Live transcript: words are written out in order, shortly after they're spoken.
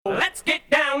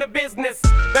business.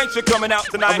 Thanks for coming out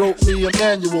tonight. I wrote me a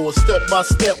manual, a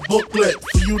step-by-step booklet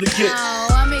for you to get. Oh,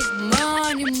 I make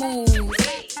money move.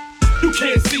 You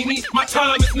can't see me, my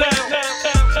time is now.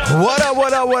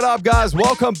 What up, guys?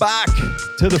 Welcome back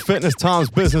to the Fitness Times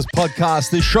Business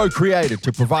Podcast, this show created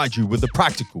to provide you with the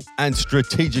practical and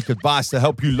strategic advice to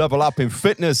help you level up in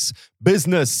fitness,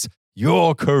 business,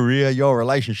 your career, your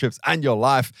relationships, and your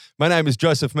life. My name is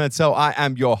Joseph Medsell. I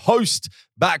am your host,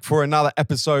 back for another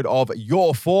episode of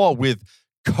Your Four with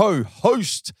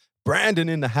co-host Brandon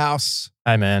in the house.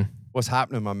 Hey, man. What's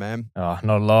happening, my man? Oh,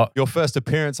 not a lot. Your first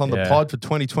appearance on the pod for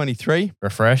 2023.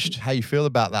 Refreshed. How you feel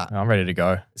about that? I'm ready to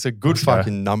go. It's a good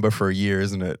fucking number for a year,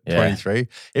 isn't it? Yeah. 23.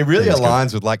 It really It is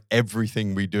aligns with like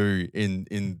everything we do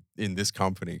in this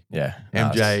company. Yeah. No,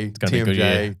 MJ, it's gonna be a good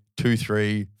year. TMJ,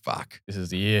 2-3. Fuck. This is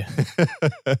the year.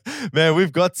 Man,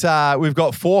 we've got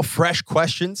 4 fresh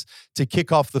questions to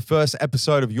kick off the first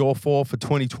episode of Your Four for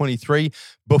 2023.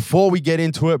 Before we get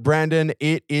into it, Brandon,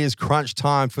 it is crunch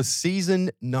time for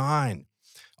season 9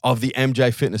 of the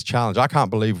MJ Fitness Challenge. I can't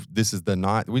believe this is the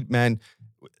 9th.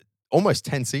 Almost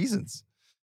 10 seasons.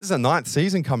 This is a 9th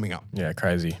season coming up. Yeah,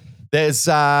 crazy. There's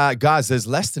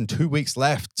less than 2 weeks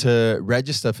left to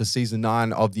register for season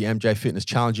 9 of the MJ Fitness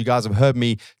Challenge. You guys have heard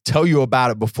me tell you about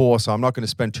it before, so I'm not going to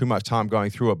spend too much time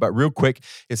going through it. But real quick,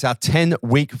 it's our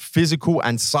 10-week physical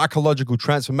and psychological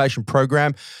transformation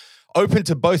program, open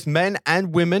to both men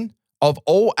and women of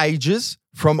all ages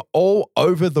from all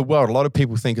over the world. A lot of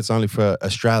people think it's only for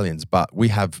Australians, but we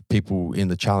have people in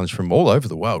the challenge from all over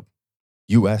the world.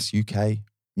 US, UK,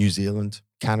 New Zealand,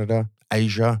 Canada,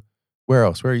 Asia. Where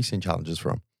else? Where are you seeing challenges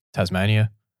from?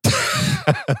 Tasmania.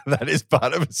 That is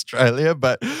part of Australia,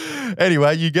 but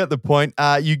anyway, you get the point.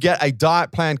 You get a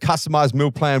diet plan, customized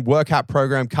meal plan, workout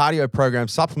program, cardio program,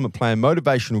 supplement plan,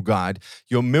 motivational guide.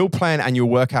 Your meal plan and your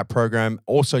workout program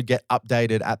also get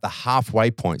updated at the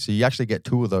halfway point. So you actually get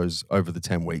 2 of those over the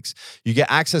 10 weeks. You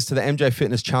get access to the MJ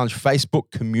Fitness Challenge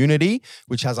Facebook community,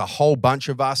 which has a whole bunch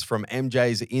of us from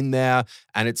MJs in there.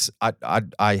 And it's,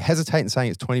 I hesitate in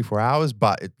saying it's 24 hours,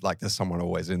 but there's someone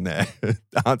always in there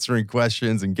answering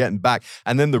questions and getting back.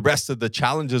 And then the rest of the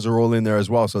challenges are all in there as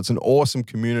well. So it's an awesome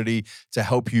community to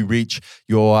help you reach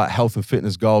your health and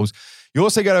fitness goals. You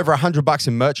also get over $100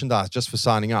 in merchandise just for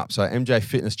signing up. So MJ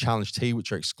Fitness Challenge tee,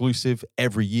 which are exclusive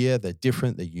every year. They're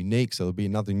different. They're unique. So there'll be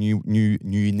another new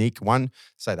unique one.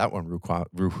 Say that one real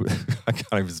I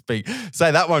can't even speak.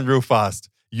 Say that one real fast.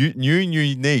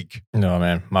 Unique. No,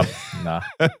 man. Nah.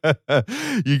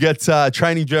 You get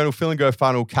training journal, fill and go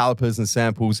funnel, calipers and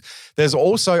samples. There's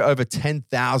also over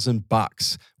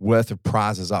 $10,000 worth of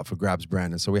prizes up for grabs,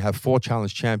 Brandon. So we have 4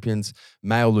 challenge champions: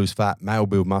 male lose fat, male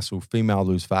build muscle, female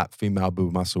lose fat, female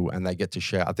build muscle, and they get to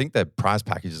share. I think their prize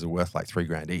packages are worth like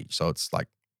 $3,000 each. So it's like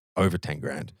over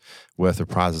 $10,000 worth of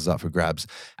prizes up for grabs.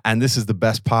 And this is the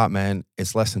best part, man.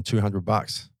 It's less than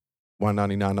 $200.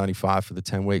 $199.95 for the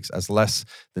 10 weeks. That's less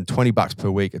than $20 per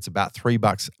week. It's about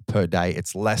 $3 per day.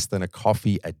 It's less than a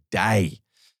coffee a day.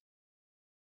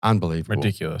 Unbelievable.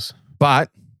 Ridiculous.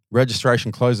 But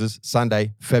registration closes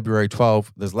Sunday, February 12th.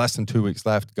 There's less than 2 weeks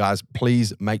left. Guys,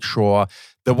 please make sure.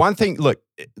 One thing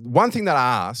that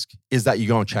I ask is that you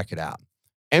go and check it out.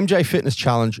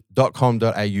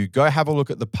 mjfitnesschallenge.com.au. Go have a look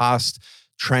at the past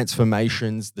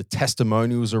transformations. The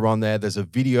testimonials are on there. There's a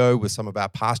video with some of our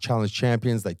past challenge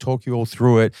champions. They talk you all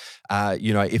through it.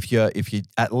 If you're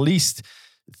at least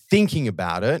thinking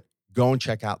about it, go and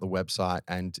check out the website.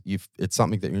 And if it's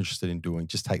something that you're interested in doing,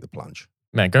 just take the plunge.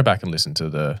 Man, go back and listen to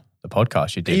the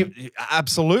podcast you did.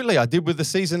 Absolutely. I did with the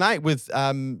season 8 with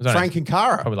Frank and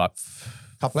Cara. Probably like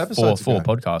couple episodes four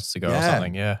ago. podcasts ago or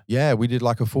something. Yeah, we did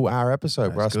like a full hour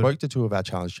episode where I spoke to 2 of our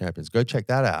challenge champions. Go check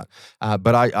that out.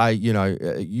 But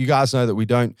you guys know that we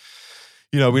don't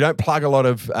plug a lot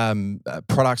of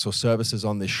products or services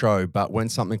on this show, but when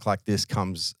something like this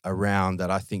comes around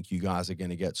that I think you guys are going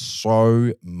to get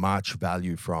so much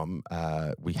value from,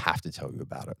 we have to tell you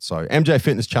about it. So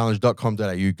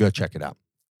mjfitnesschallenge.com.au, go check it out.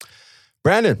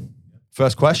 Brandon,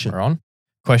 first question. We're on.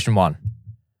 Question 1.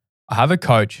 I have a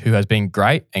coach who has been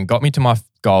great and got me to my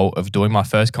goal of doing my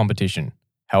first competition.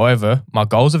 However, my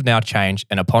goals have now changed,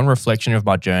 and upon reflection of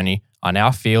my journey, I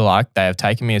now feel like they have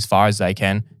taken me as far as they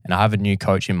can, and I have a new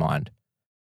coach in mind.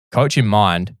 Coach in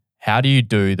mind, how do you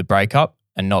do the breakup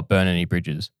and not burn any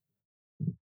bridges?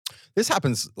 This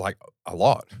happens like a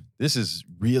lot. This is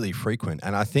really frequent.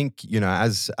 And I think,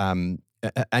 as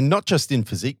and not just in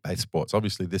physique-based sports.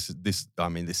 Obviously, this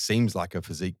seems like a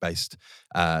physique-based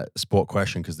sport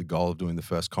question because the goal of doing the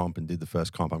first comp and did the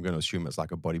first comp, I'm going to assume it's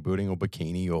like a bodybuilding or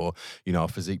bikini or, a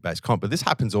physique-based comp. But this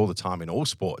happens all the time in all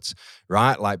sports,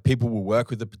 right? Like people will work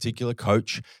with a particular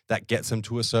coach that gets them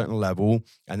to a certain level,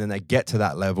 and then they get to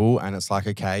that level and it's like,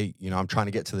 okay, I'm trying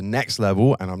to get to the next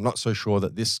level and I'm not so sure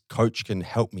that this coach can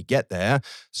help me get there.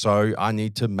 So I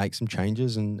need to make some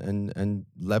changes and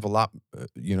level up,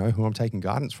 who I'm taking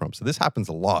guidance from. So this happens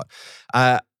a lot.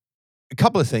 A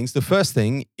couple of things. The first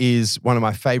thing is one of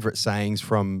my favorite sayings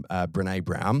from Brene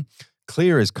Brown: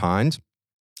 clear is kind,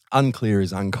 unclear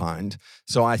is unkind.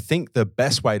 So I think the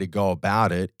best way to go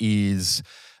about it is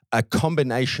a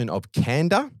combination of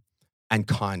candor and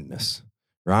kindness,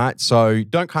 right? So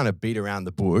don't kind of beat around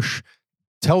the bush.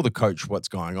 Tell the coach what's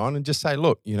going on and just say,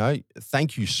 look,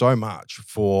 thank you so much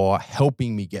for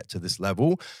helping me get to this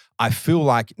level. I feel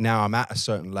like now I'm at a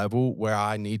certain level where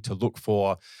I need to look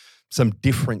for some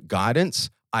different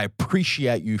guidance. I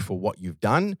appreciate you for what you've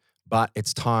done, but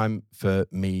it's time for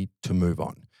me to move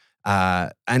on.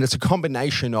 And it's a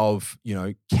combination of,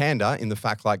 candor in the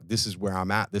fact like, this is where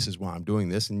I'm at, this is why I'm doing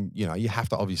this. And, you have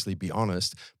to obviously be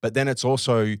honest, but then it's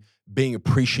also being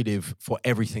appreciative for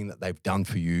everything that they've done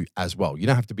for you as well. You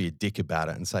don't have to be a dick about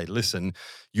it and say, listen,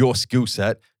 your skill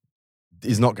set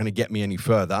is not going to get me any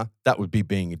further. That would be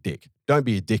being a dick. Don't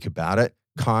be a dick about it.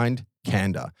 Kind,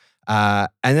 candor. And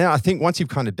then I think once you've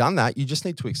kind of done that, you just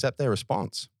need to accept their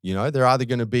response. They're either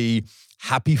going to be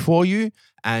happy for you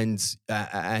and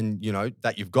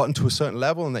that you've gotten to a certain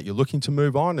level and that you're looking to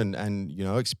move on and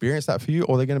experience that for you,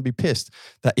 or they're going to be pissed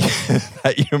that,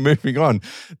 that you're moving on.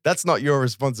 That's not your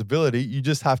responsibility. You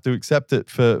just have to accept it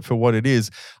for what it is.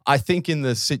 I think in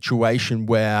the situation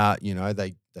where,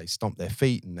 they stomp their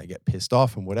feet and they get pissed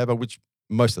off and whatever, which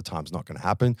most of the time is not going to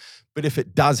happen. But if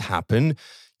it does happen,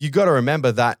 you got to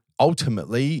remember that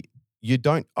ultimately you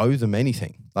don't owe them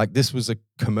anything. Like this was a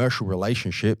commercial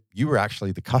relationship. You were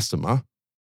actually the customer.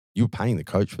 You were paying the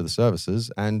coach for the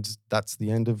services, and that's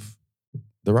the end of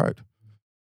the road.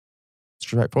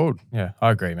 Straightforward. Yeah,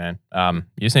 I agree, man. You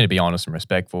just need to be honest and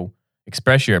respectful.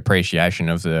 Express your appreciation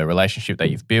of the relationship that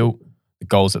you've built, the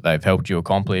goals that they've helped you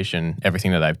accomplish, and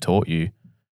everything that they've taught you.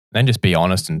 Then just be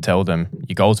honest and tell them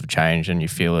your goals have changed and you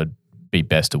feel it'd be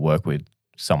best to work with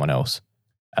someone else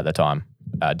at the time,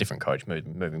 a different coach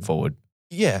moving forward.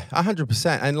 Yeah,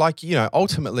 100%. And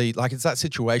ultimately, it's that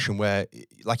situation where you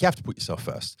have to put yourself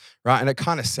first, right? And it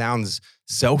kind of sounds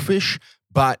selfish,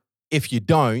 but if you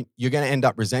don't, you're going to end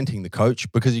up resenting the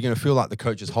coach because you're going to feel like the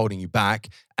coach is holding you back.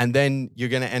 And then you're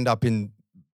going to end up in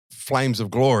flames of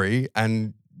glory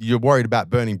and you're worried about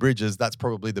burning bridges. That's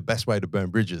probably the best way to burn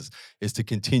bridges, is to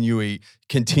continue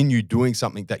doing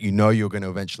something that you're going to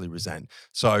eventually resent.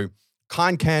 So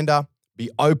kind candor, be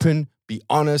open, be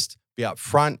honest, be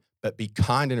upfront, but be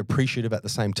kind and appreciative at the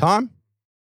same time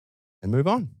and move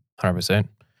on. 100%.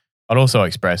 I'd also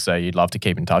express that you'd love to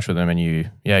keep in touch with them and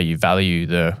you value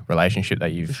the relationship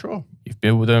that you've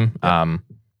built with them,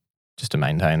 just to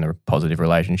maintain the positive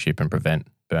relationship and prevent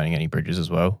burning any bridges as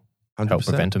well. 100%. Help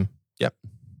prevent them. Yep.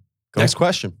 Cool. Next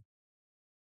question.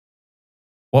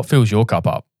 What fills your cup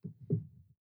up?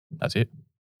 That's it.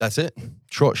 That's it.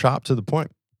 Short, sharp, to the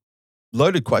point.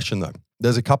 Loaded question though.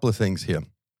 There's a couple of things here.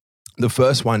 The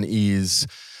first one is,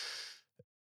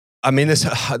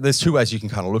 there's two ways you can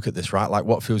kind of look at this, right? Like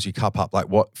what fills your cup up, like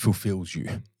what fulfills you,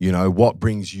 what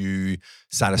brings you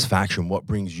satisfaction, what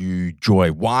brings you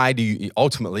joy? Why do you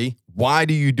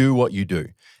do what you do?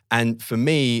 And for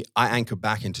me, I anchor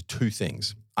back into two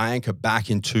things. I anchor back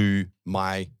into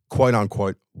my quote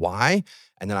unquote why,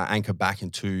 and then I anchor back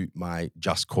into my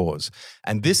just cause.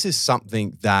 And this is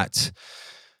something that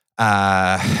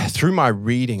through my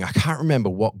reading, I can't remember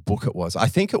what book it was. I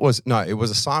think it was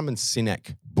a Simon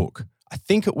Sinek book. I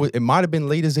think it might have been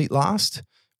Leaders Eat Last,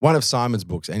 one of Simon's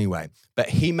books anyway. But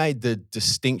he made the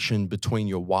distinction between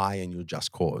your why and your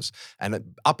just cause.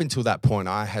 And up until that point,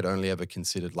 I had only ever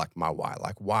considered my why.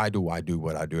 Like, why do I do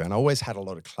what I do? And I always had a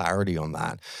lot of clarity on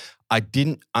that. I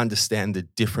didn't understand the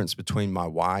difference between my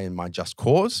why and my just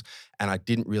cause, and I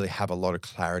didn't really have a lot of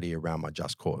clarity around my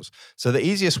just cause. So the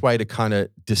easiest way to kind of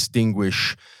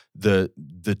distinguish the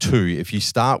two, if you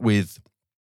start with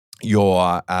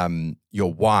your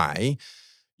why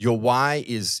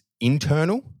is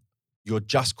internal, your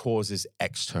just cause is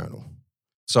external.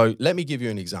 So let me give you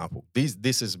an example.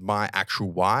 This is my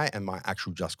actual why and my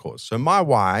actual just cause. So my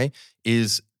why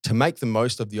is to make the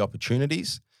most of the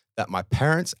opportunities that my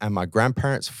parents and my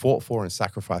grandparents fought for and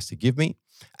sacrificed to give me,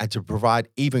 and to provide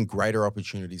even greater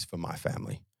opportunities for my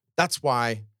family. That's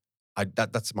why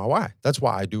that's my why. That's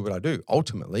why I do what I do.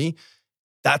 Ultimately,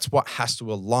 That's what has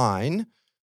to align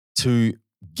to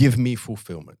give me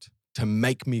fulfillment, to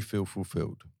make me feel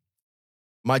fulfilled.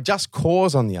 My just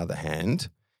cause, on the other hand,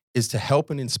 is to help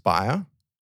and inspire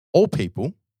all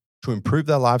people to improve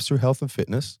their lives through health and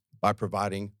fitness by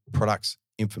providing products,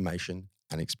 information,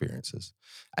 and experiences.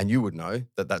 And you would know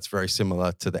that that's very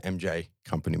similar to the MJ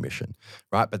company mission,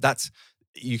 right? But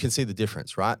you can see the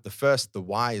difference, right? The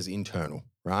why is internal,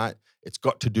 right? It's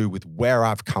got to do with where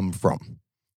I've come from.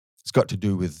 It's got to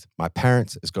do with my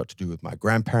parents. It's got to do with my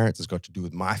grandparents. It's got to do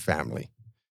with my family.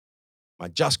 My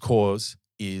just cause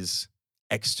is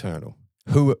external.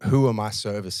 Who am I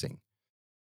servicing?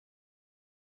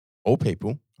 All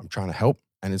people. I'm trying to help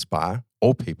and inspire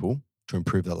all people to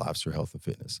improve their lives through health and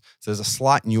fitness. So there's a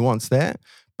slight nuance there,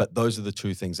 but those are the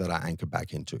two things that I anchor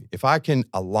back into. If I can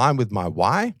align with my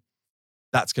why,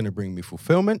 that's going to bring me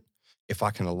fulfillment. If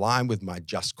I can align with my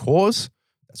just cause,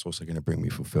 that's also going to bring me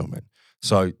fulfillment.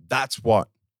 So that's what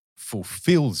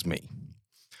fulfills me.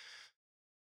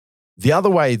 The other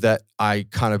way that I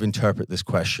kind of interpret this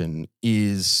question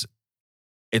is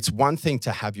it's one thing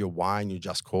to have your why and your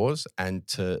just cause and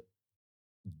to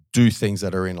do things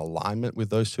that are in alignment with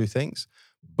those two things,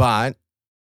 but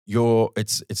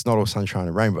it's not all sunshine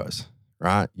and rainbows,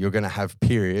 right? You're going to have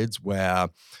periods where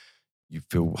you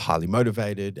feel highly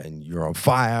motivated and you're on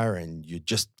fire and you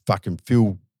just fucking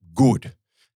feel good.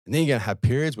 And then you're going to have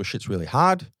periods where shit's really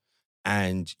hard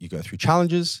and you go through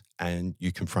challenges and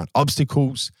you confront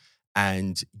obstacles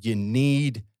and you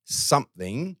need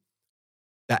something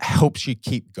that helps you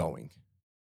keep going.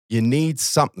 You need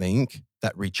something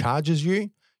that recharges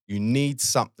you. You need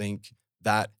something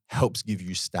that helps give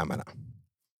you stamina.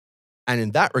 And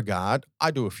in that regard,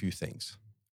 I do a few things.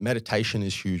 Meditation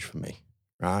is huge for me,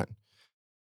 right?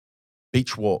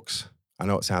 Beach walks. I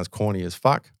know it sounds corny as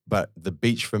fuck, but the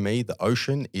beach for me, the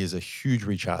ocean, is a huge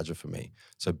recharger for me.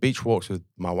 So beach walks with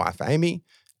my wife, Amy,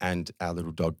 and our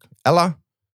little dog, Ella,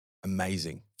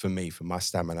 amazing for me, for my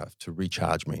stamina, to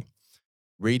recharge me.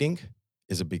 Reading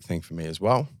is a big thing for me as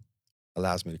well.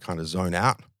 Allows me to kind of zone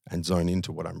out and zone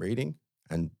into what I'm reading.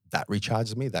 And that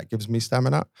recharges me. That gives me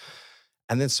stamina.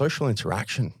 And then social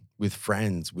interaction with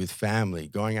friends, with family,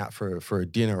 going out for a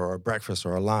dinner or a breakfast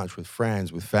or a lunch with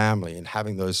friends, with family, and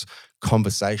having those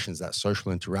conversations, that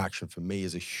social interaction for me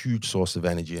is a huge source of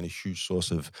energy and a huge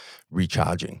source of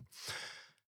recharging.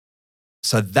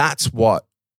 So that's what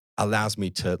allows me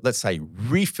to, let's say,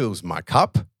 refills my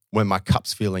cup when my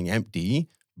cup's feeling empty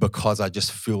because I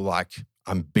just feel like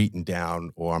I'm beaten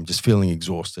down or I'm just feeling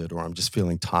exhausted or I'm just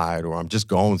feeling tired or I'm just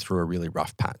going through a really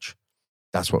rough patch.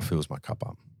 That's what fills my cup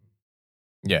up.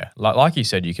 Yeah, like you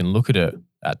said, you can look at it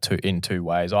in two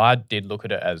ways. I did look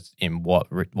at it as in what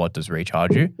does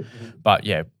recharge you, but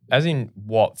yeah, as in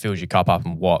what fills your cup up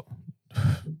and what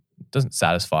doesn't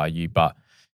satisfy you. But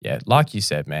yeah, like you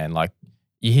said, man, like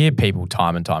you hear people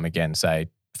time and time again say,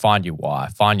 find your why,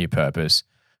 find your purpose.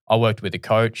 I worked with a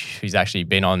coach who's actually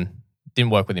didn't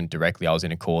work with him directly. I was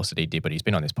in a course that he did, but he's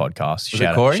been on this podcast.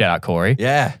 Shout out Corey.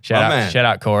 Yeah. Shout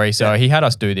out Corey. So he had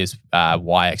us do this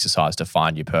why exercise to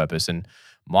find your purpose. And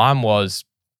mine was,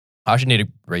 I actually need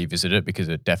to revisit it because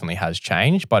it definitely has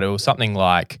changed, but it was something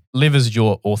like live as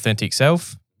your authentic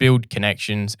self, build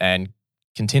connections, and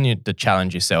continue to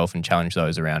challenge yourself and challenge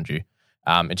those around you.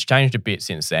 It's changed a bit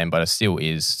since then, but it still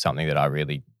is something that I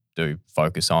really do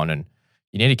focus on, and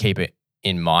you need to keep it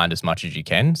in mind as much as you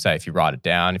can. So if you write it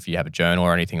down, if you have a journal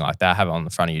or anything like that, have it on the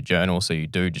front of your journal so you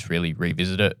do just really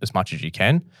revisit it as much as you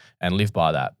can and live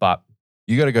by that. But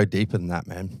you got to go deeper than that,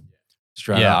 man.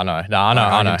 Straight up. I know. No,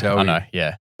 I know.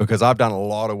 Yeah. Because I've done a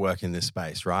lot of work in this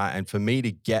space, right? And for me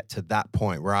to get to that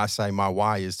point where I say my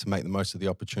why is to make the most of the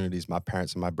opportunities my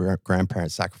parents and my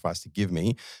grandparents sacrificed to give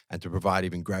me and to provide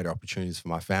even greater opportunities for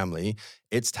my family,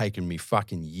 it's taken me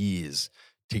fucking years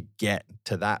to get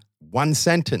to that one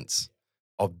sentence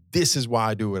of this is why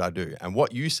I do what I do. And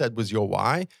what you said was your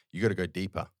why. You got to go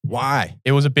deeper. Why?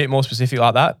 It was a bit more specific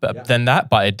like that, than that,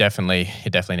 but it definitely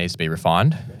needs to be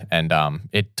refined. And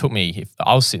it took me,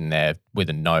 I was sitting there with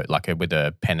a note, with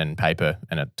a pen and paper,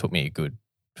 and it took me a good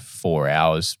 4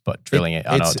 hours, but drilling it,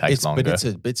 I know it takes longer. But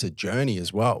it's a journey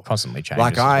as well. Constantly changes.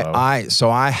 Like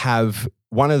I have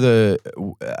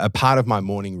a part of my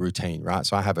morning routine, right?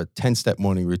 So I have a 10-step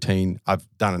morning routine. I've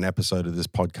done an episode of this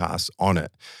podcast on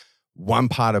it. One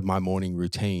part of my morning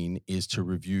routine is to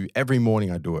review, every morning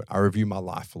I do it, I review my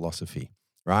life philosophy,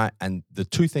 right? And the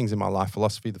two things in my life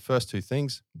philosophy, the first two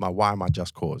things, my why, my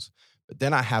just cause. But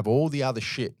then I have all the other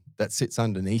shit that sits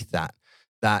underneath that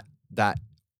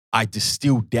I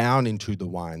distill down into the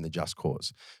why and the just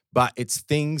cause. But it's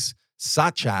things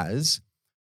such as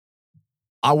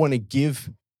I want to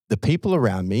give the people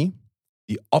around me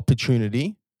the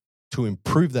opportunity to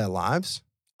improve their lives.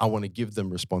 I want to give them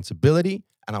responsibility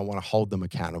and I want to hold them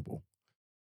accountable.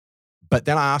 But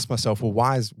then I ask myself, well,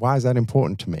 why is that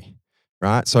important to me?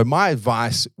 Right? So my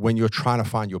advice when you're trying to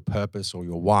find your purpose or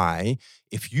your why,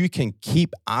 if you can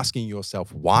keep asking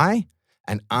yourself why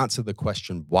and answer the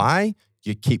question why,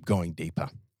 you keep going deeper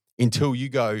until you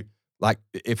go, like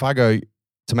if I go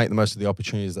to make the most of the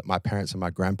opportunities that my parents and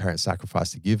my grandparents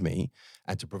sacrificed to give me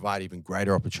and to provide even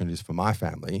greater opportunities for my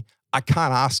family, I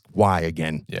can't ask why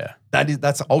again. Yeah.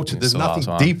 That's ultra. There's the last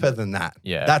nothing one. deeper than that.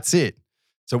 Yeah. That's it.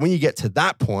 So when you get to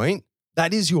that point,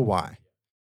 that is your why.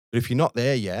 But if you're not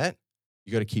there yet,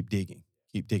 you got to keep digging.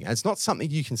 And it's not something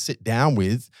you can sit down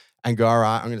with and go, all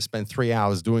right, I'm going to spend 3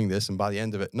 hours doing this. And by the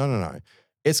end of it, no.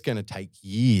 It's going to take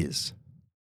years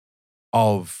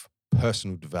of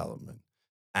personal development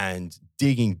and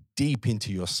digging deep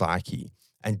into your psyche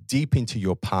and deep into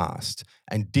your past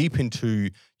and deep into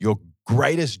your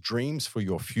greatest dreams for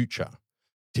your future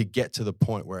to get to the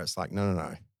point where it's like,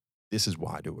 no. This is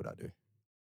why I do what I do.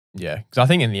 Yeah. Because I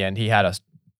think in the end, he had us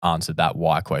answered that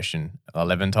why question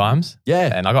 11 times.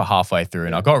 Yeah. And I got halfway through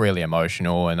and I got really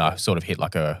emotional and I sort of hit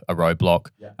like a roadblock.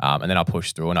 Yeah. And then I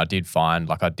pushed through and I did find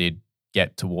like I did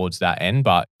get towards that end,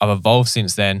 but I've evolved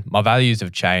since then. My values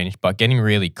have changed, but getting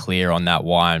really clear on that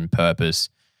why and purpose,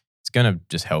 it's going to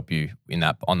just help you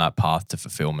on that path to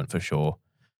fulfillment for sure.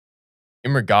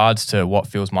 In regards to what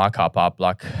fills my cup up,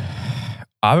 like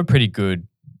I have a pretty good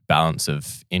balance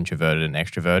of introverted and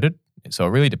extroverted. So it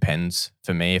really depends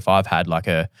for me. If I've had like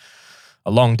a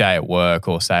long day at work,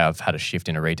 or say I've had a shift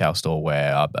in a retail store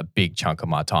where a big chunk of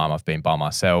my time I've been by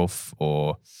myself,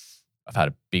 or I've had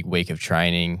a big week of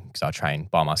training because I train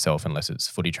by myself unless it's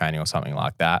footy training or something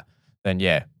like that, then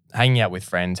yeah, hanging out with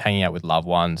friends, hanging out with loved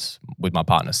ones, with my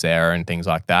partner Sarah and things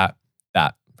like that,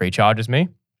 that recharges me.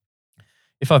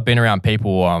 If I've been around people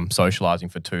or I'm socializing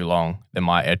for too long, then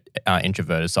my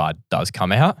introverted side does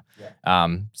come out.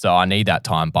 Yeah. So I need that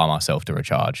time by myself to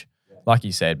recharge. Yeah. Like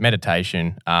you said,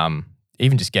 meditation,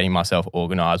 even just getting myself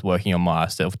organized, working on my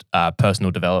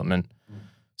personal development,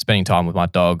 spending time with my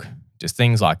dog, just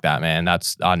things like that, man.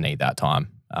 I need that time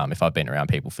if I've been around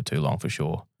people for too long, for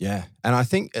sure. Yeah. And I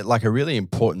think like a really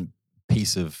important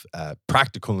piece of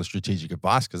practical and strategic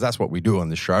advice, because that's what we do on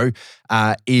the show,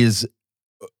 is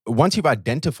once you've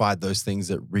identified those things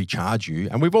that recharge you,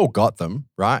 and we've all got them,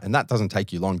 right? And that doesn't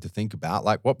take you long to think about,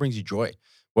 like what brings you joy?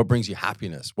 What brings you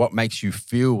happiness? What makes you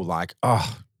feel like,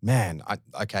 oh man,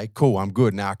 okay, cool, I'm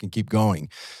good. Now I can keep going.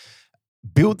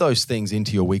 Build those things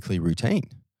into your weekly routine.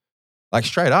 Like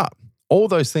straight up, all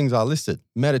those things are listed: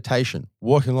 meditation,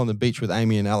 walking along the beach with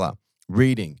Amy and Ella,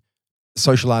 reading,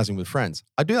 socializing with friends.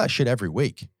 I do that shit every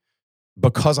week,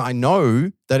 because I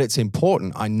know that it's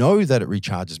important. I know that it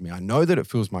recharges me. I know that it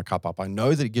fills my cup up. I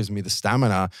know that it gives me the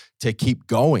stamina to keep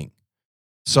going.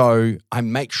 So I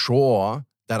make sure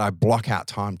that I block out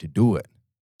time to do it.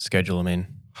 Schedule them in.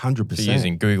 100%. If you're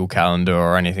using Google Calendar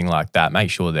or anything like that, make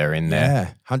sure they're in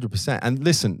there. Yeah, 100%. And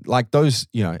listen, like those,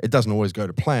 it doesn't always go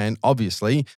to plan,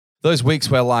 obviously. Those weeks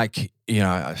where like,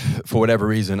 for whatever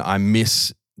reason, I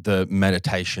miss the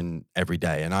meditation every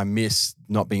day and I miss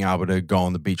not being able to go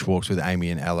on the beach walks with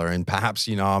Amy and Ella, and perhaps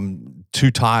I'm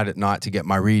too tired at night to get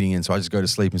my reading in, so I just go to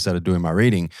sleep instead of doing my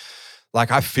reading.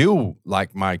 Like I feel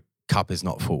like my cup is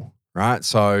not full, right?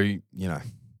 So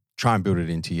try and build it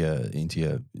into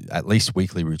your at least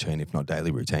weekly routine, if not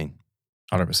daily routine.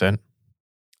 100%.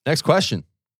 Next question.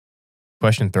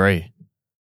 Question 3.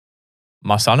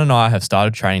 My son and I have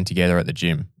started training together at the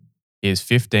gym. He is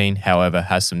 15, however,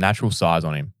 has some natural size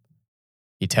on him.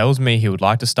 He tells me he would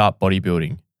like to start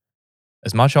bodybuilding.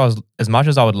 As much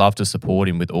as I would love to support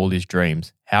him with all his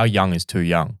dreams, how young is too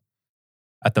young?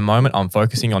 At the moment, I'm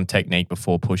focusing on technique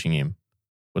before pushing him.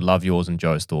 Would love yours and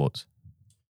Joe's thoughts.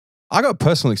 I got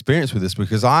personal experience with this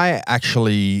because I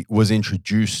actually was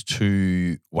introduced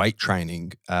to weight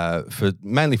training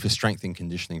mainly for strength and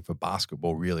conditioning for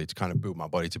basketball, really, to kind of build my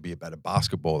body to be a better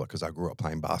basketballer, because I grew up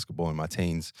playing basketball in my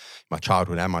teens, my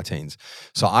childhood and my teens.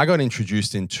 So I got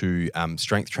introduced into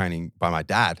strength training by my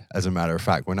dad, as a matter of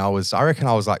fact, when I reckon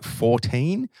I was like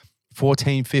 14,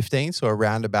 15, so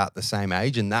around about the same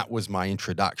age. And that was my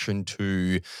introduction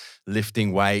to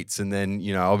lifting weights. And then,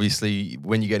 obviously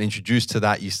when you get introduced to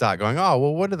that, you start going, oh,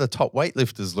 well, what do the top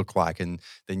weightlifters look like? And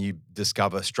then you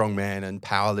discover strongman and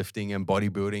powerlifting and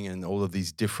bodybuilding and all of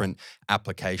these different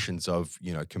applications of,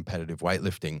 competitive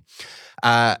weightlifting.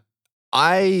 When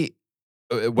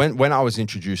I was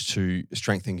introduced to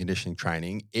strength and conditioning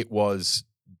training, it was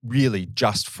really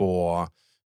just for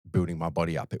building my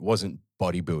body up. It wasn't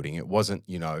bodybuilding. It wasn't,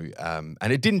 and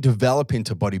it didn't develop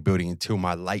into bodybuilding until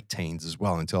my late teens as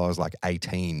well, until I was like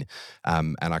 18.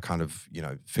 And I kind of,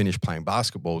 finished playing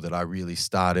basketball, that I really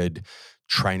started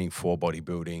training for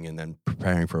bodybuilding and then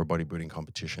preparing for a bodybuilding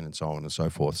competition and so on and so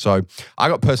forth. So I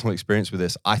got personal experience with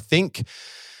this. I think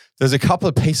there's a couple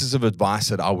of pieces of advice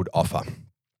that I would offer.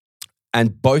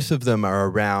 And both of them are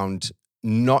around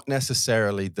not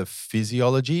necessarily the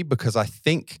physiology, because I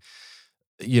think,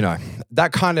 that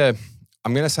kind of,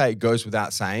 I'm going to say it goes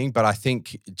without saying, but I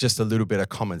think just a little bit of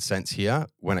common sense here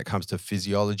when it comes to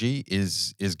physiology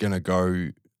is going to go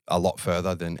a lot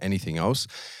further than anything else.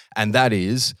 And that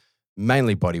is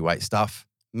mainly body weight stuff,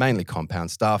 mainly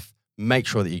compound stuff. Make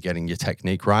sure that you're getting your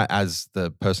technique right. As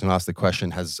the person who asked the question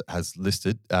has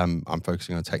listed, I'm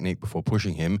focusing on technique before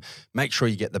pushing him. Make sure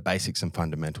you get the basics and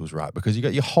fundamentals right, because you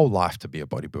got your whole life to be a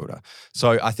bodybuilder.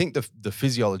 So I think the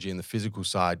physiology and the physical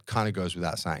side kind of goes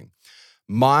without saying.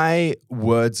 My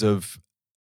words of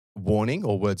warning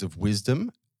or words of wisdom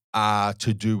are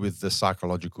to do with the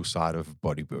psychological side of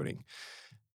bodybuilding.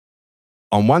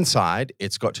 On one side,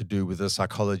 it's got to do with the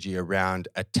psychology around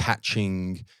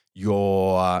attaching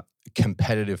your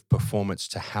competitive performance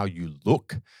to how you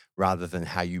look rather than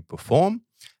how you perform.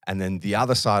 And then the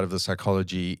other side of the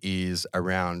psychology is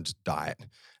around diet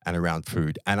and around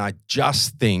food. And I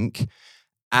just think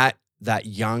at that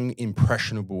young,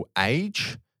 impressionable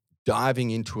age,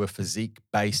 diving into a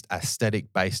physique-based,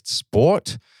 aesthetic-based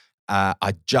sport,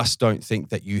 I just don't think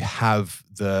that you have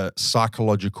the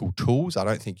psychological tools. I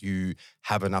don't think you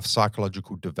have enough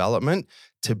psychological development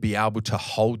to be able to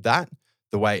hold that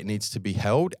the way it needs to be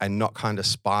held and not kind of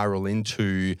spiral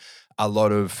into a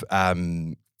lot of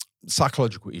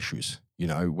psychological issues,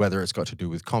 whether it's got to do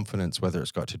with confidence, whether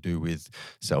it's got to do with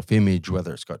self-image,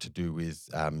 whether it's got to do with,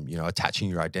 attaching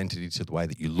your identity to the way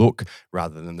that you look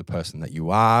rather than the person that you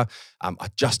are. I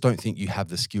just don't think you have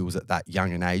the skills at that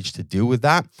young an age to deal with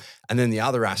that. And then the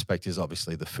other aspect is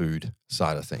obviously the food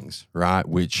side of things, right?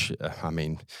 Which,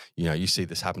 you see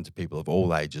this happen to people of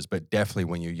all ages, but definitely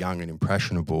when you're young and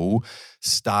impressionable,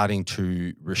 starting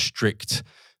to restrict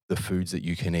the foods that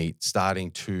you can eat, starting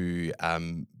to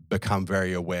become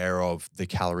very aware of the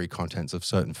calorie contents of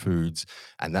certain foods.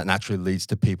 And that naturally leads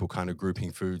to people kind of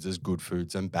grouping foods as good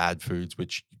foods and bad foods,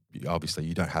 which obviously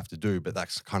you don't have to do, but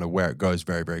that's kind of where it goes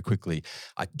very, very quickly.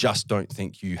 I just don't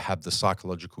think you have the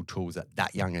psychological tools at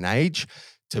that young an age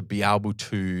to be able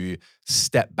to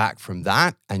step back from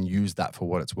that and use that for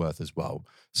what it's worth as well.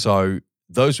 So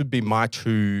those would be my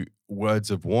two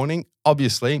words of warning.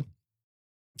 Obviously,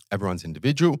 everyone's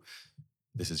individual.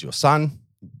 This is your son.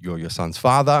 You're your son's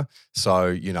father.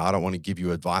 So, I don't want to give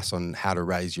you advice on how to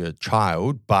raise your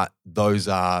child, but those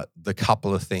are the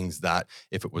couple of things that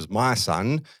if it was my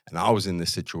son and I was in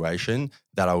this situation,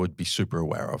 that I would be super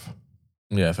aware of.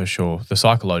 Yeah, for sure. The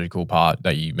psychological part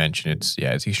that you mentioned,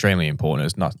 it's extremely important.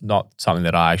 It's not something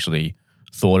that I actually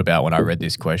thought about when I read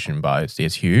this question, but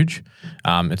it's huge.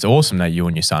 It's awesome that you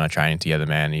and your son are training together,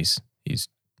 man. He's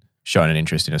shown an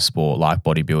interest in a sport like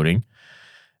bodybuilding.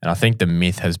 And I think the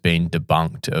myth has been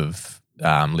debunked of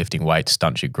lifting weights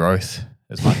stunts your growth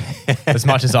as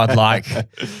much as I'd like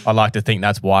to think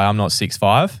that's why I'm not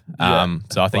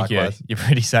 6'5". So I think you're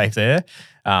pretty safe there.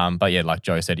 But yeah, like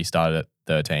Joe said, he started at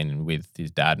 13 with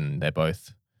his dad and they're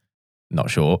both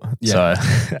not short. Yeah.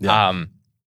 So,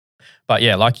 but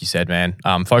yeah, like you said, man,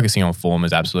 focusing on form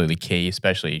is absolutely key,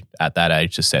 especially at that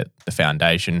age to set the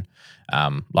foundation.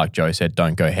 Like Joe said,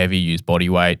 don't go heavy, use body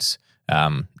weights.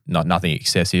 Nothing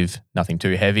excessive, nothing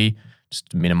too heavy, just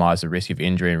to minimize the risk of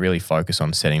injury and really focus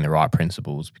on setting the right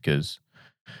principles, because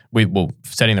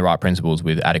setting the right principles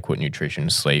with adequate nutrition,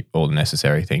 sleep, all the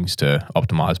necessary things to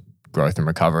optimize growth and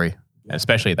recovery,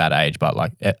 especially at that age, but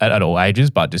like at all ages,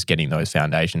 but just getting those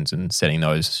foundations and setting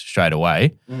those straight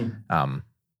away.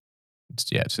 It's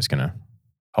just going to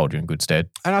hold you in good stead.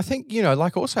 And I think,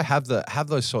 also have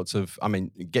those sorts of,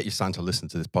 get your son to listen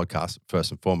to this podcast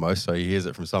first and foremost, so he hears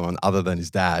it from someone other than his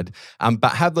dad.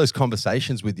 But have those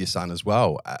conversations with your son as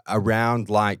well around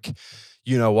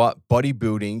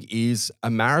bodybuilding is a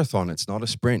marathon. It's not a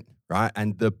sprint, right?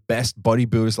 And the best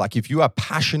bodybuilders, if you are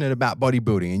passionate about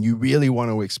bodybuilding and you really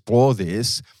want to explore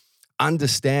this,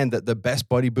 understand that the best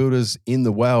bodybuilders in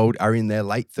the world are in their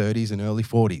late 30s and early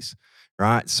 40s.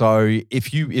 Right. So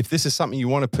if this is something you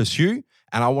want to pursue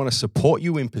and I want to support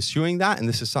you in pursuing that, and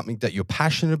this is something that you're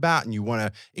passionate about and you want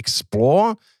to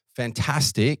explore,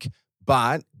 fantastic.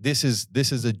 But this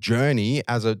is a journey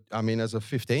as a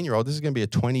 15-year-old, this is going to be a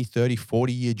 20, 30,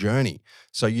 40-year journey.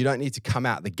 So you don't need to come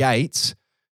out the gates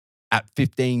at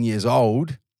 15 years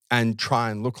old and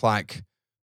try and look like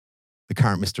the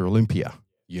current Mr. Olympia.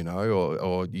 you know,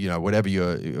 or you know, whatever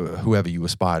whoever you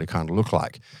aspire to kind of look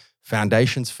like.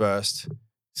 Foundations first,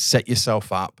 set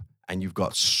yourself up, and you've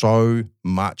got so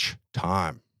much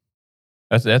time.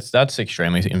 That's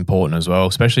extremely important as well,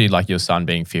 especially like your son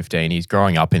being 15. He's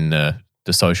growing up in the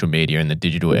social media and the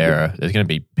digital era. There's going to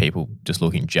be people just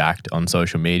looking jacked on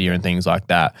social media and things like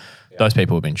that. Yeah. Those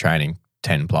people have been training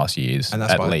 10 plus years and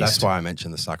at least. That's why I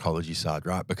mentioned the psychology side,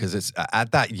 right? Because it's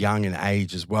at that young an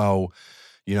age as well,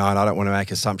 you know, and I don't want to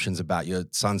make assumptions about your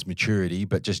son's maturity,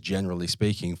 but just generally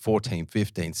speaking, 14,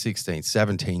 15, 16,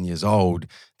 17 years old,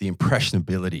 the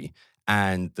impressionability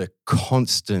and the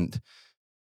constant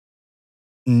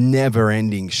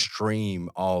never-ending stream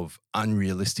of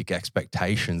unrealistic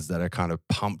expectations that are kind of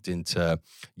pumped into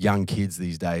young kids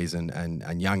these days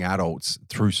and young adults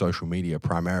through social media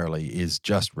primarily is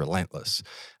just relentless.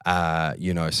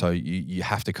 You know, so you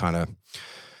have to kind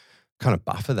of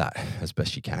buffer that as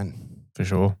best you can. For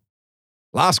sure.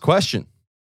 Last question.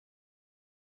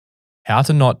 How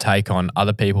to not take on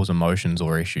other people's emotions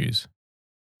or issues?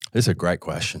 This is a great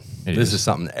question. This is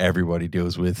something that everybody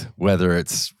deals with, whether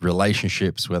it's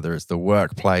relationships, whether it's the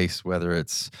workplace, whether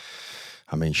it's,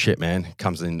 I mean, shit, man, it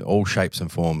comes in all shapes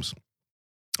and forms.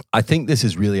 I think this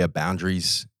is really a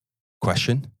boundaries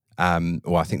question.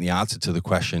 Or I think the answer to the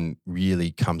question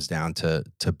really comes down to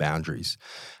boundaries.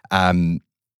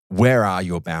 Where are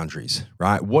your boundaries,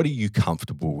 right? What are you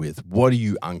comfortable with? What are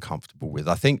you uncomfortable with?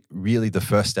 I think really the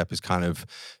first step is kind of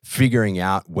figuring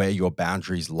out where your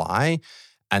boundaries lie.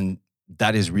 And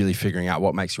that is really figuring out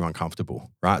what makes you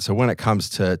uncomfortable, right? So when it comes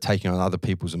to taking on other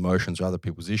people's emotions or other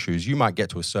people's issues, you might get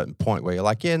to a certain point where you're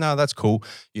like, yeah, no, that's cool.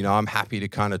 You know, I'm happy to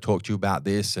kind of talk to you about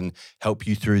this and help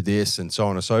you through this and so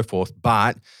on and so forth.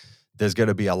 But there's got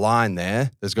to be a line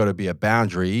there. There's got to be a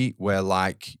boundary where,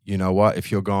 like, you know what,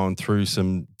 if you're going through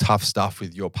some tough stuff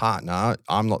with your partner,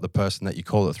 I'm not the person that you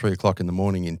call at 3 o'clock in the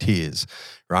morning in tears,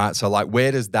 right? So like,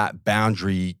 where does that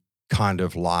boundary kind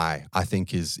of lie, I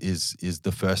think is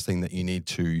the first thing that you need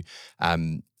to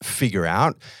figure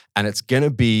out. And it's going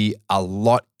to be a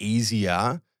lot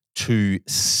easier to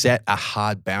set a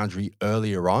hard boundary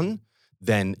earlier on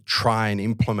than try and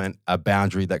implement a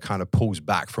boundary that kind of pulls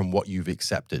back from what you've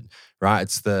accepted, right?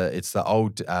 It's the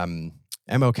old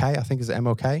MLK, I think is it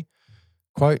MLK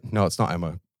quote? No, it's not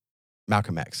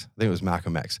Malcolm X. I think it was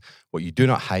Malcolm X. What you do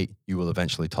not hate, you will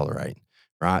eventually tolerate.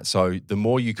 Right. So the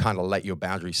more you kind of let your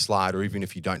boundaries slide, or even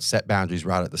if you don't set boundaries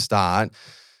right at the start,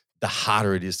 the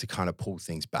harder it is to kind of pull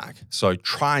things back. So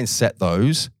try and set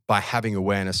those by having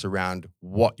awareness around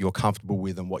what you're comfortable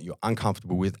with and what you're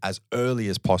uncomfortable with as early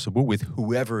as possible with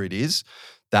whoever it is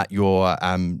that you're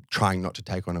trying not to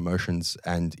take on emotions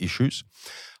and issues.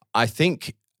 I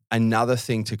think another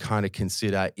thing to kind of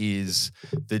consider is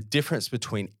the difference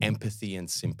between empathy and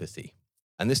sympathy.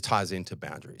 And this ties into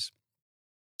boundaries.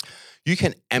 You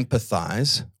can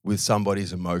empathize with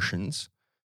somebody's emotions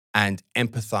and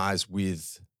empathize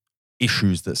with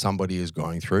issues that somebody is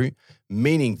going through,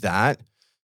 meaning that,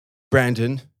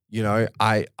 Brandon, you know,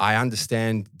 I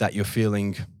understand that you're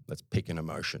feeling, let's pick an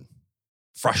emotion,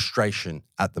 frustration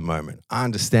at the moment. I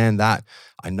understand that.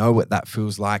 I know what that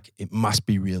feels like. It must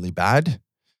be really bad.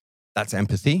 That's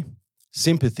empathy.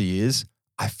 Sympathy is,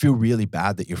 I feel really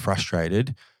bad that you're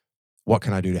frustrated. What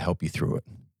can I do to help you through it?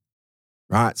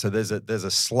 Right, so there's a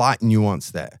slight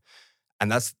nuance there, and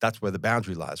that's where the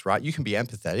boundary lies. Right, you can be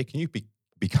empathetic, and you can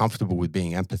be comfortable with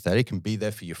being empathetic, and be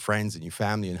there for your friends and your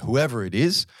family and whoever it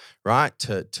is. Right,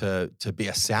 to be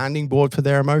a sounding board for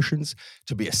their emotions,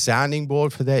 to be a sounding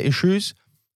board for their issues.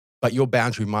 But your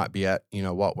boundary might be at, you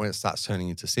know what, when it starts turning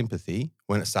into sympathy,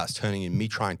 when it starts turning in me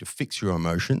trying to fix your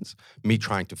emotions, me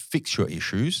trying to fix your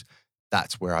issues.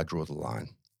 That's where I draw the line,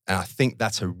 and I think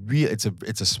that's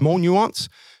it's a small nuance.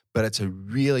 But it's a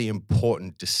really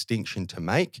important distinction to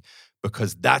make,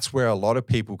 because that's where a lot of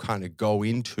people kind of go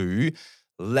into,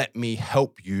 let me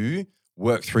help you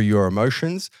work through your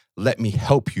emotions. Let me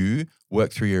help you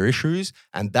work through your issues.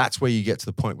 And that's where you get to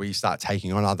the point where you start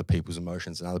taking on other people's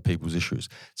emotions and other people's issues.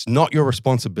 It's not your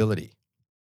responsibility.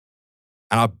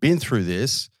 And I've been through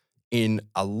this in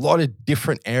a lot of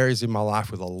different areas in my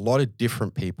life with a lot of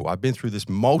different people. I've been through this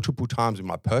multiple times in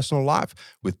my personal life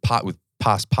with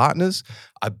past partners.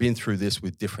 I've been through this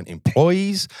with different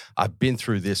employees. I've been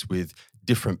through this with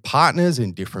different partners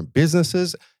in different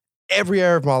businesses. Every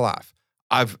area of my life,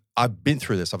 I've been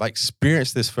through this. I've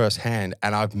experienced this firsthand,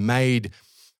 and I've made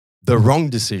the wrong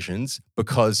decisions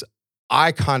because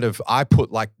I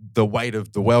put like the weight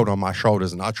of the world on my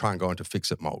shoulders, and I try and go into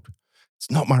fix-it mode.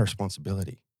 It's not my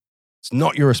responsibility. It's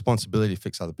not your responsibility to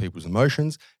fix other people's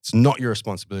emotions. It's not your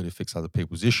responsibility to fix other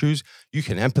people's issues. You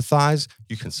can empathize,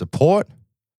 you can support,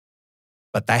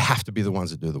 but they have to be the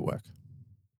ones that do the work.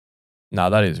 No,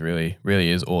 that is really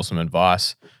is awesome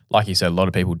advice. Like you said, a lot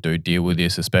of people do deal with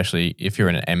this, especially if you're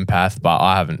an empath, but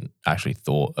I haven't actually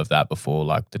thought of that before,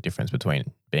 like the difference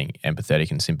between being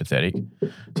empathetic and sympathetic.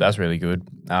 So that's really good.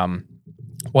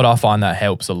 What I find that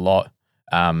helps a lot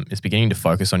is beginning to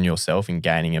focus on yourself and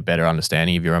gaining a better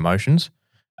understanding of your emotions.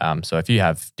 So if you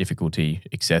have difficulty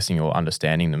accessing or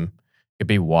understanding them, it could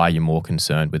be why you're more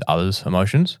concerned with others'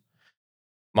 emotions.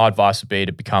 My advice would be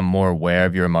to become more aware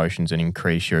of your emotions and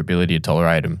increase your ability to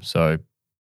tolerate them. So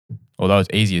although it's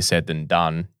easier said than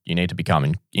done, you need to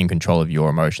become in control of your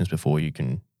emotions before you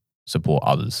can support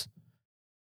others.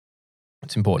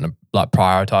 It's important to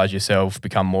prioritize yourself,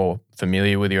 become more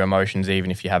familiar with your emotions,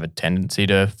 even if you have a tendency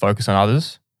to focus on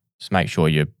others. Just make sure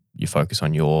you focus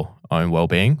on your own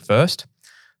well-being first.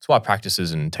 That's why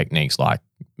practices and techniques like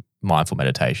mindful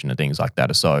meditation and things like that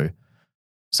are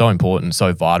so important,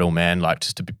 so vital, man. Like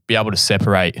just to be able to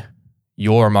separate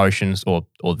your emotions or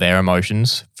their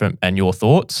emotions and your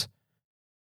thoughts.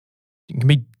 It can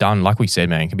be done, like we said,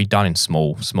 man, it can be done in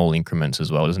small increments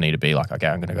as well. It doesn't need to be like, okay,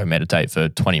 I'm going to go meditate for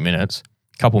 20 minutes,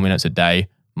 a couple minutes a day,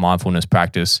 mindfulness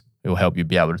practice. It will help you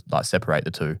be able to separate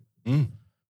the two.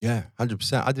 Yeah,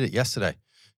 100%. I did it yesterday.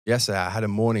 Yesterday, I had a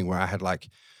morning where I had like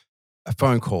a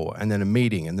phone call and then a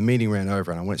meeting, and the meeting ran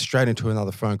over and I went straight into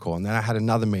another phone call, and then I had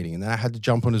another meeting, and then I had to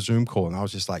jump on a Zoom call, and I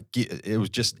was just like,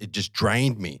 it just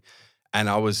drained me. And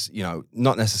I was,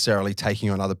 not necessarily taking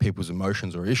on other people's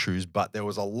emotions or issues, but there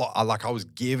was a lot, like I was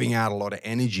giving out a lot of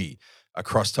energy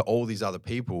across to all these other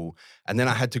people. And then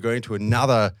I had to go into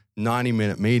another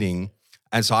 90-minute meeting.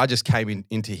 And so I just came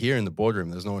into here in the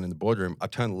boardroom. There's no one in the boardroom. I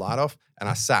turned the light off and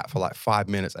I sat for like 5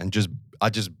 minutes and I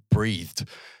just breathed.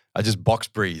 I just box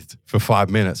breathed for 5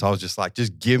 minutes. I was just like,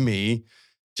 just give me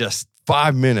just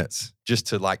 5 minutes just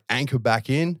to like anchor back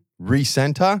in,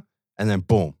 recenter, and then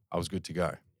boom, I was good to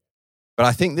go. But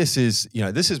I think this is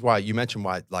why you mentioned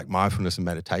why like mindfulness and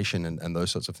meditation and those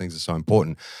sorts of things are so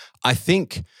important. I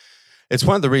think it's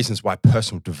one of the reasons why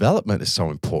personal development is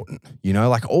so important.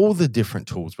 Like all the different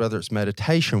tools, whether it's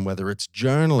meditation, whether it's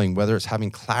journaling, whether it's having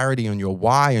clarity on your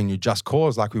why and your just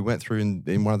cause, like we went through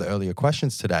in one of the earlier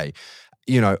questions today.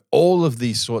 All of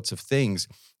these sorts of things,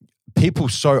 people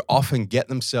so often get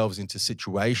themselves into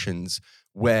situations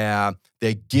where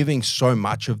they're giving so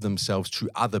much of themselves to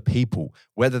other people,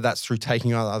 whether that's through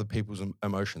taking on other people's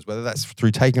emotions, whether that's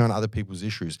through taking on other people's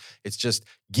issues. It's just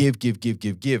give,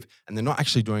 and they're not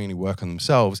actually doing any work on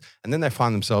themselves. And then they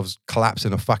find themselves collapse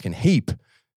in a fucking heap,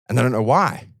 and they don't know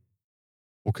why.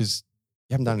 Well, because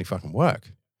you haven't done any fucking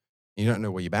work. You don't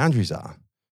know where your boundaries are.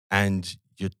 And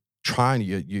you're trying,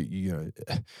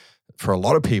 for a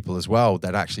lot of people as well,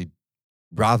 that actually,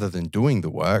 rather than doing the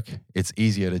work, it's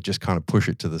easier to just kind of push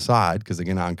it to the side because they're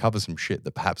going to uncover some shit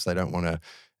that perhaps they don't want to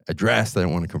address, they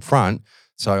don't want to confront.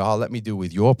 So, let me deal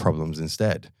with your problems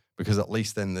instead, because at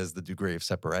least then there's the degree of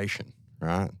separation,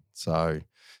 right? So,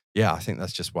 yeah, I think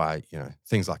that's just why,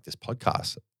 things like this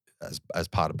podcast as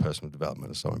part of personal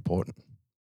development are so important.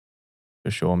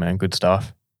 For sure, man. Good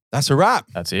stuff. That's a wrap.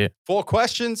 That's it. 4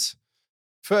 questions.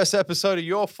 First episode of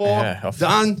Your 4. Yeah,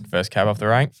 done. First cab off the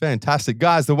rank. Fantastic.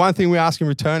 Guys, the one thing we ask in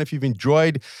return, if you've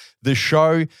enjoyed the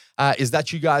show, is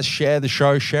that you guys share the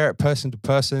show, share it person to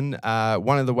person.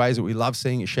 One of the ways that we love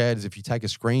seeing it shared is if you take a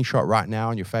screenshot right now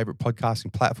on your favorite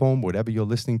podcasting platform, whatever you're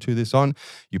listening to this on,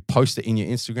 you post it in your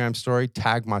Instagram story,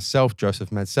 tag myself,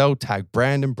 Joseph Mansell, tag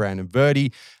Brandon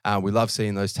Verdi. We love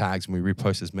seeing those tags and we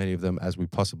repost as many of them as we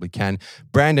possibly can.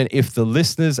 Brandon, if the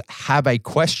listeners have a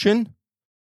question,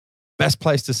 best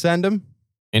place to send them?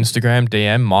 Instagram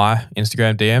DM, my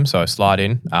Instagram DM. So slide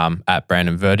in at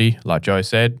Brandon Verdi, like Joe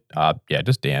said.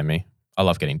 Just DM me. I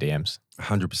love getting DMs.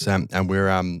 100%. And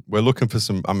we're looking for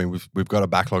some, we've got a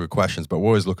backlog of questions, but we're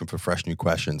always looking for fresh new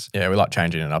questions. Yeah, we like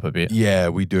changing it up a bit. Yeah,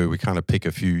 we do. We kind of pick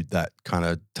a few that kind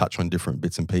of touch on different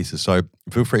bits and pieces. So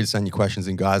feel free to send your questions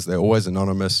in, guys. They're always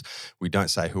anonymous. We don't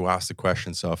say who asked the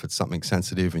question. So if it's something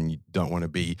sensitive and you don't want to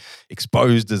be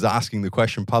exposed as asking the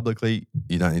question publicly,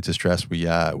 you don't need to stress. We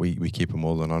keep them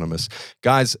all anonymous.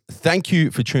 Guys, thank you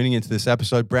for tuning into this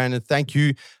episode. Brandon, thank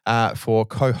you for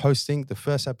co-hosting the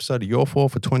first episode of Your 4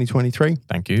 for 2023.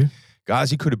 Thank you.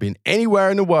 Guys, you could have been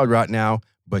anywhere in the world right now,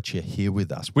 but you're here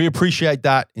with us. We appreciate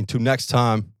that. Until next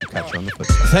time, we'll catch you on the flip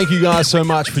side. Thank you guys so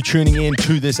much for tuning in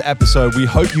to this episode. We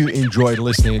hope you enjoyed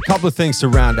listening. A couple of things to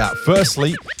round out.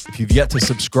 Firstly, if you've yet to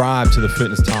subscribe to the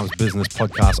Fitness Times Business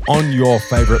podcast on your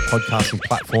favorite podcasting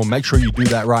platform, make sure you do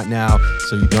that right now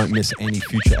so you don't miss any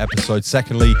future episodes.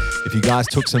 Secondly, if you guys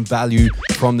took some value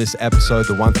from this episode,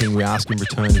 the one thing we ask in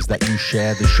return is that you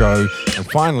share the show.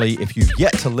 And finally, if you've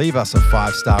yet to leave us a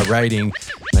 5-star rating,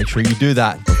 make Make sure you do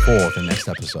that before the next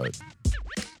episode.